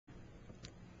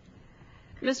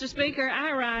Mr. Speaker,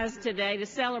 I rise today to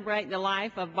celebrate the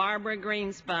life of Barbara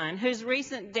Greenspun, whose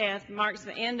recent death marks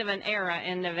the end of an era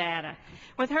in Nevada.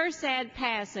 With her sad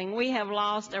passing, we have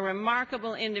lost a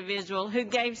remarkable individual who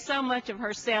gave so much of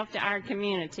herself to our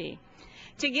community.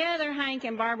 Together, Hank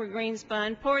and Barbara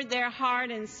Greenspun poured their heart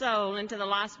and soul into the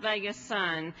Las Vegas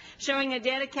Sun, showing a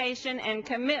dedication and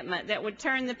commitment that would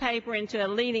turn the paper into a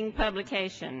leading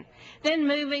publication. Then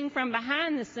moving from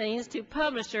behind the scenes to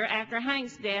publisher after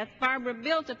Hank's death, Barbara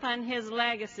built upon his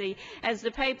legacy as the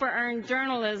paper earned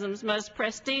journalism's most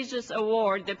prestigious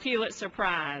award, the Pulitzer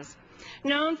Prize.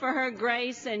 Known for her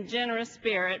grace and generous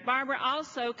spirit, Barbara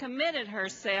also committed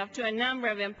herself to a number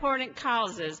of important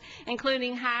causes,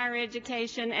 including higher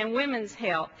education and women's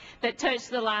health, that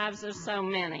touched the lives of so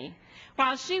many.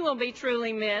 While she will be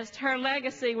truly missed, her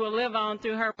legacy will live on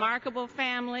through her remarkable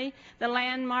family, the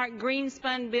landmark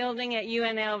Greenspun building at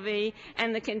UNLV,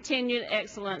 and the continued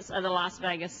excellence of the Las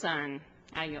Vegas Sun.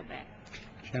 I yield back.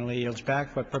 Generally yields back.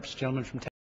 For what purpose, gentleman from Texas?